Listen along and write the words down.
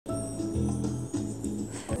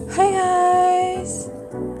Hey guys!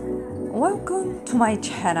 Welcome to my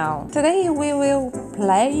channel. Today we will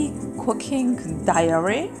play cooking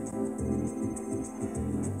diary.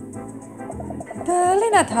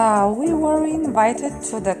 TheLynata, we were invited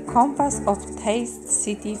to the Compass of Taste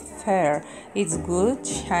City Fair. It's a good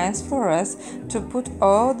chance for us to put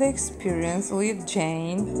all the experience we've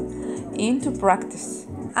gained into practice.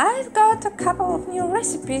 I've got a couple of new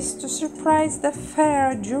recipes to surprise the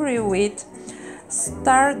fair jury with.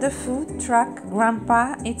 Start the food truck,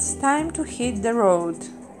 Grandpa. It's time to hit the road.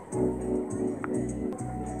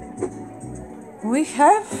 We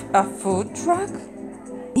have a food truck?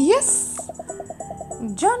 Yes!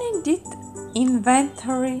 Johnny did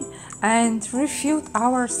inventory and reviewed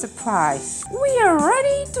our supplies. We are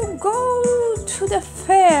ready to go to the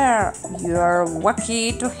fair. You are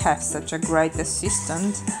lucky to have such a great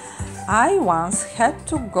assistant. I once had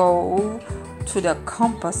to go to the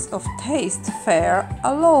Compass of Taste Fair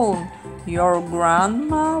alone. Your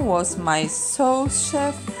grandma was my sous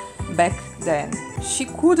chef back then. She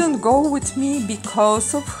couldn't go with me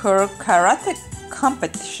because of her karate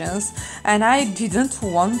competitions, and I didn't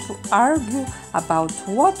want to argue about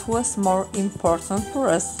what was more important for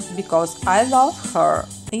us because I love her.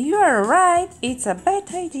 You are right, it's a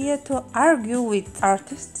bad idea to argue with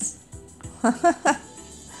artists.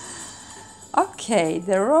 Okay,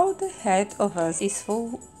 the road ahead of us is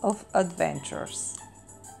full of adventures.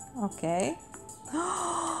 Okay.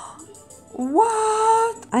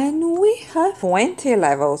 What? And we have 20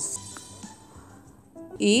 levels.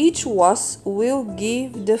 Each was will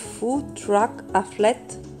give the food truck a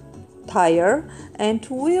flat tire and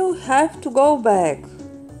we'll have to go back.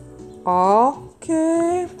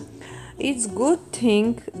 Okay. It's good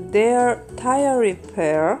thing there are tire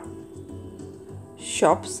repair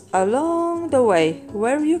shops along the way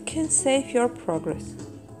where you can save your progress.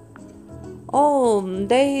 Oh,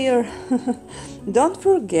 there! Don't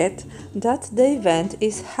forget that the event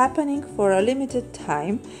is happening for a limited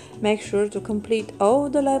time. Make sure to complete all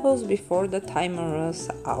the levels before the timer runs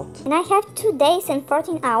out. And I have 2 days and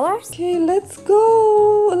 14 hours. Okay, let's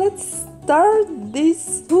go! Let's start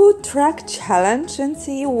this food truck challenge and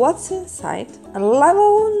see what's inside.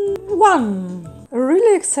 Level 1.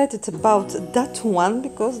 Really excited about that one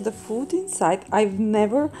because the food inside, I've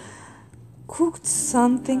never cooked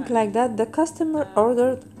something like that. The customer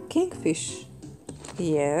ordered kingfish.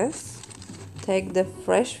 Yes. Take the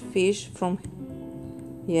fresh fish from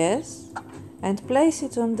and place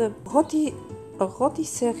it on the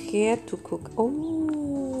rotisserie to cook.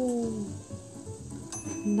 Oh,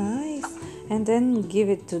 nice. And then give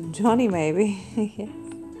it to Johnny maybe. Yes.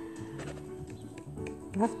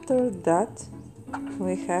 After that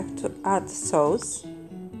we have to add sauce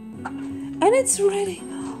and it's ready.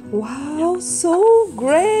 Wow, so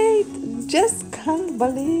great! Just can't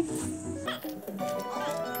believe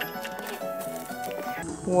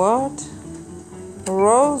what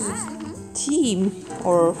rose tea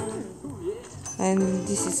and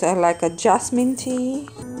this is like a jasmine tea.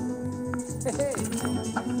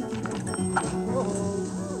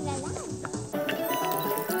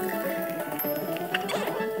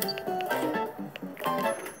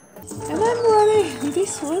 And I'm ready.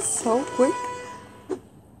 This was so quick.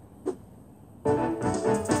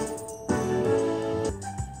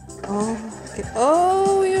 Okay.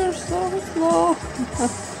 Oh, you're so slow.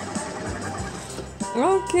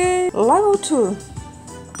 Okay, level 2.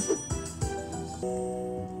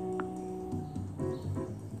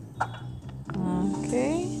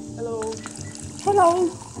 Okay. Hello. Hello.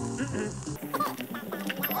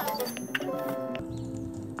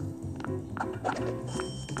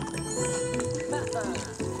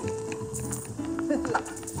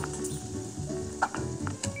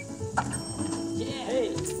 Hey.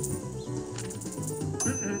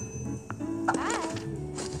 Hi.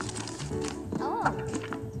 Oh.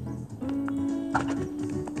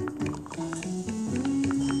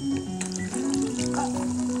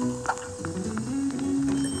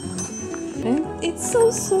 And it's so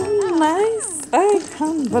nice. I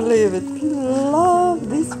can't believe it. Love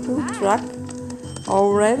this food truck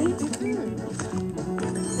already.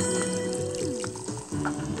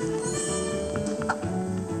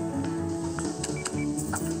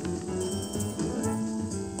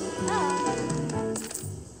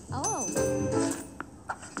 Oh.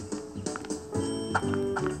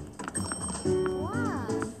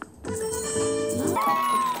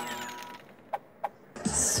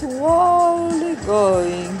 Slowly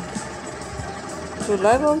going to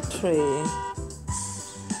level 3.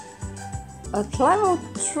 At level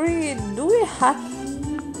 3, do we have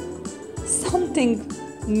something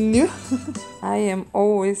new? I am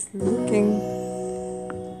always looking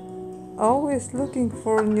always looking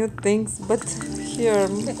for new things, but here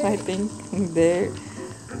I think there.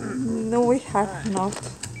 No, we have not.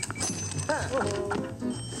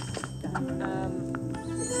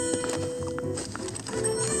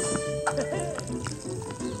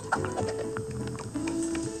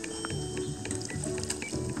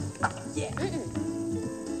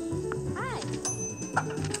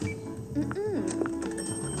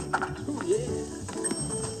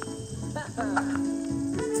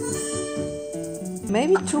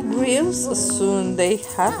 Maybe 2 grills soon. They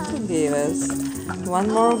have to give us one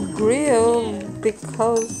more grill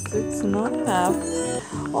because it's not enough.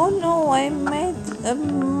 Oh no, I made a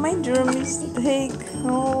major mistake.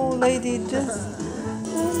 Oh, lady,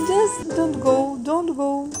 just don't go, don't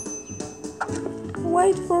go.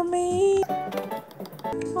 Wait for me.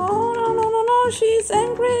 Oh no, no, no, no, she's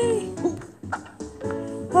angry.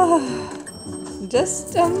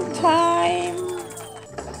 Just on time.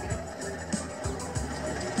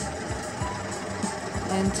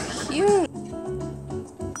 And here.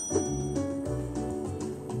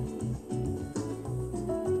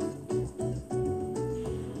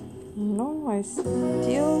 No, I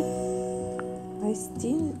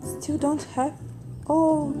still don't have.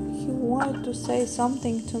 Oh, he wanted to say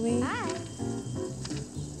something to me.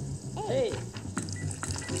 Hey.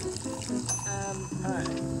 Hi.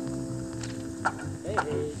 Hey,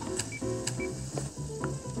 hey.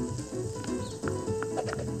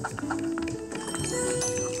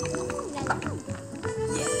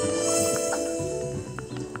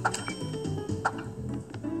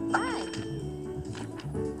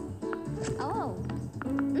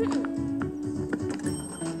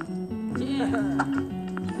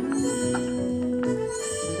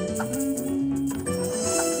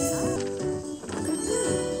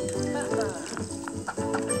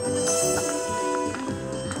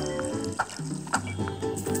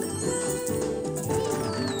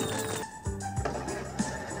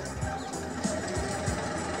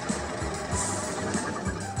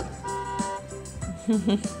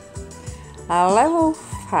 Level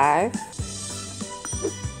 5.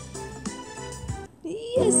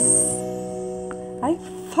 Yes! I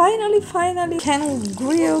finally can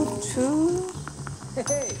grill 2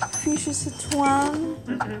 fishes at one.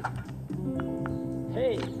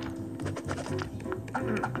 Hey.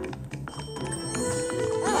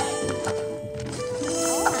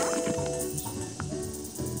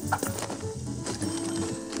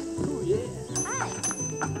 Oh yeah.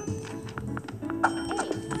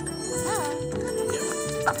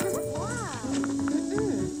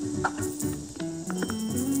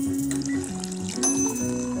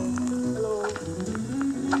 Hello.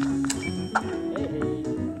 Hey, hey.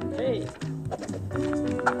 Hey.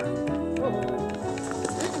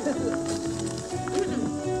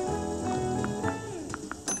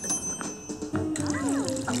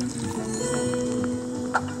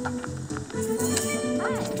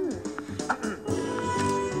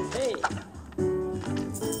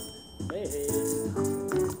 Hey, hey.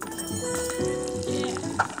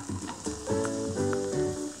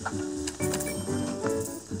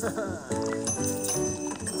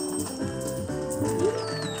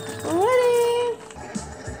 Ready?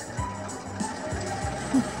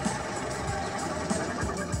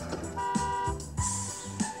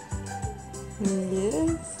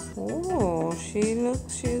 Yes. Oh,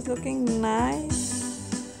 she's looking nice.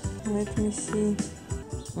 Let me see.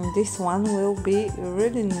 This one will be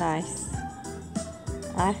really nice.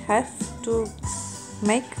 I have to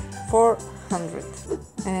make 400.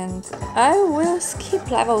 And I will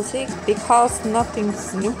skip level 6 because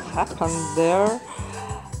nothing's new happened there.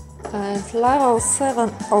 And level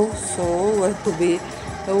 7 also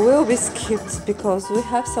will be skipped because we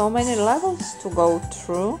have so many levels to go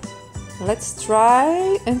through. Let's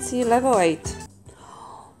try and see level 8.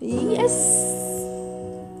 Yes!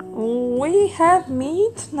 We have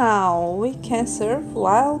meat now. We can serve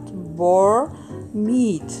wild boar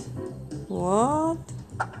meat. What?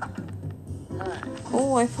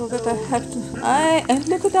 Oh, I forgot I have to. And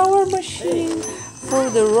look at our machine for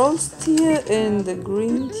the roast tea and the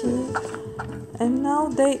green tea. And now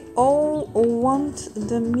they all want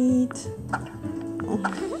the meat. Oh,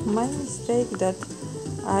 my mistake that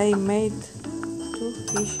I made 2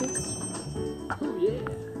 fishes. Oh yeah.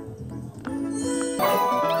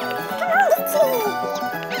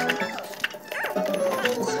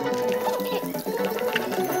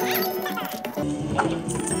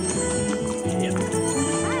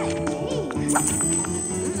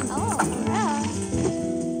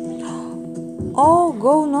 Oh,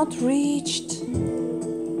 goal not reached.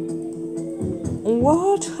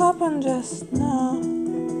 What happened just now?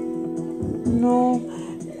 No,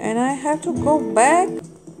 and I have to go back.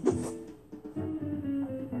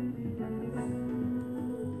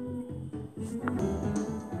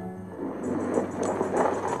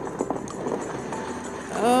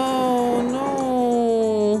 Oh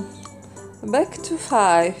no, back to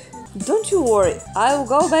 5. Don't you worry, I'll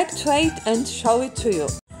go back to 8 and show it to you.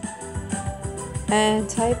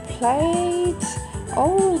 And I played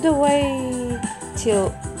all the way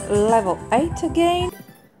till level 8 again.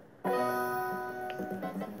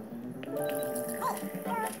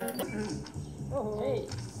 Hey.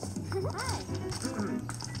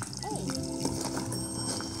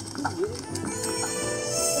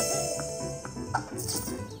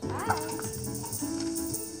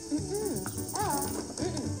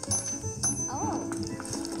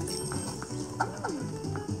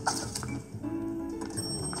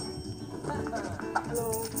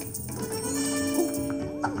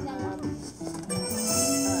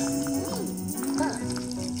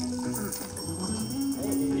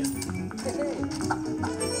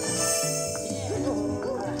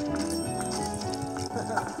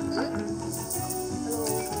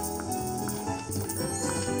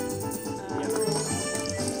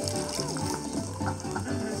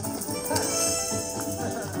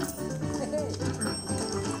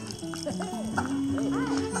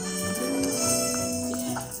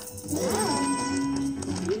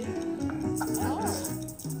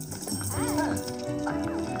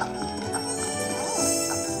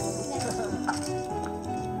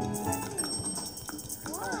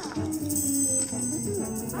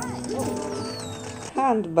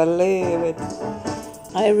 Can't believe it.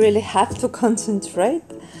 I really have to concentrate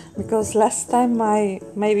because last time I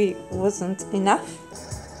maybe wasn't enough.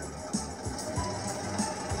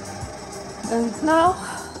 And now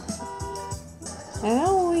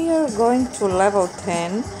we are going to level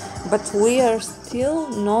 10, but we are still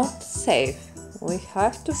not safe. We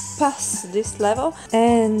have to pass this level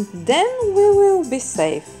and then we will be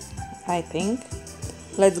safe, I think.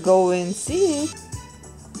 Let's go and see.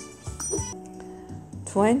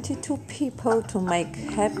 22 people to make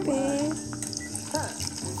happy.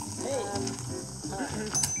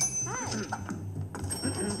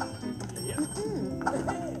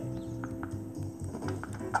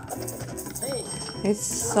 It's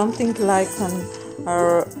something like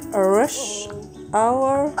a rush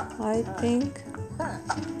hour, I think.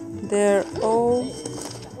 They're all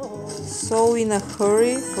so in a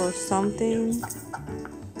hurry for something.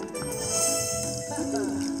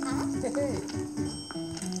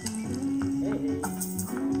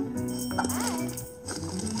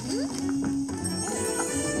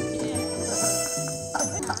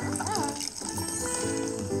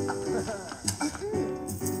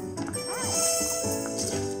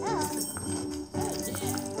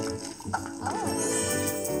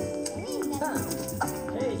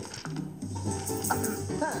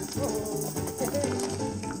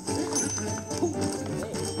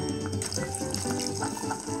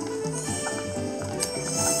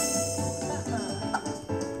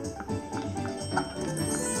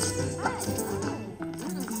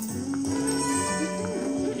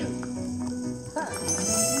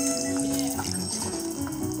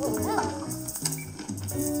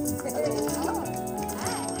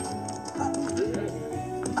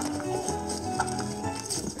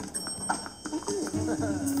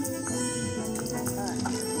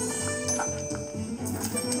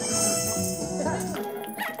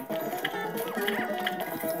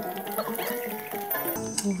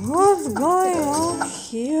 What's going on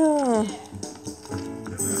here?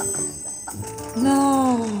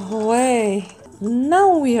 No way.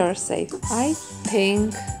 Now we are safe. I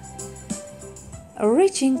think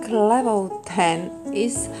reaching level 10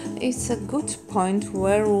 is a good point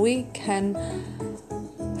where we can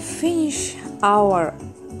finish our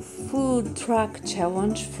food truck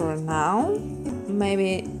challenge for now.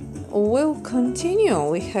 Maybe we'll continue.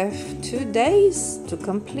 We have 2 days to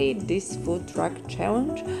complete this food truck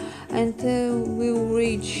challenge and we'll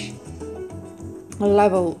reach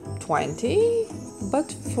level 20.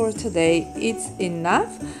 But for today it's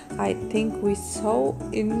enough. I think we saw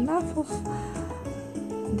enough of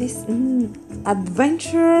this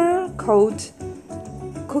adventure called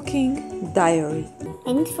Cooking Diary.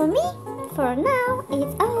 And for me, for now,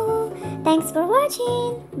 it's all. Thanks for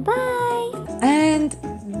watching. Bye. And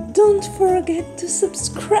don't forget to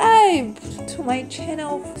subscribe to my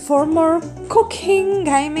channel for more cooking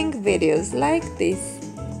gaming videos like this.